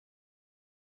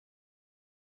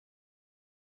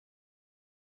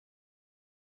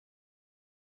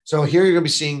So here you're going to be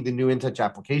seeing the new InTouch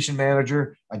application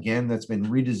manager. Again, that's been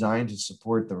redesigned to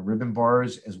support the ribbon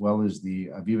bars as well as the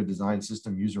AVEVA design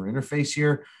system user interface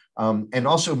here. And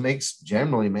also makes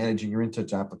generally managing your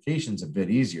InTouch applications a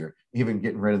bit easier. Even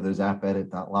getting rid of those app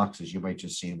edit locks, as you might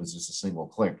just see, was just a single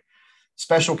click.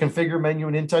 Special configure menu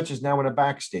in InTouch is now in a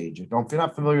backstage. If you're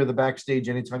not familiar with the backstage,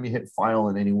 anytime you hit file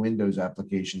in any Windows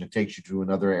application, it takes you to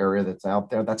another area that's out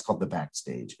there. That's called the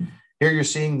backstage. Here you're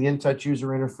seeing the InTouch user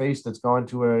interface that's gone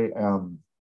to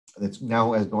that's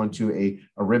now has gone to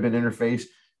a ribbon interface,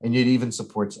 and it even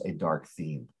supports a dark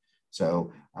theme.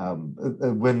 So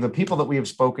when the people that we have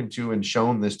spoken to and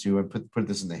shown this to and put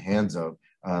this in the hands of,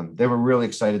 they were really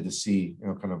excited to see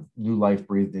kind of new life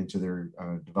breathed into their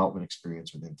development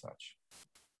experience with InTouch.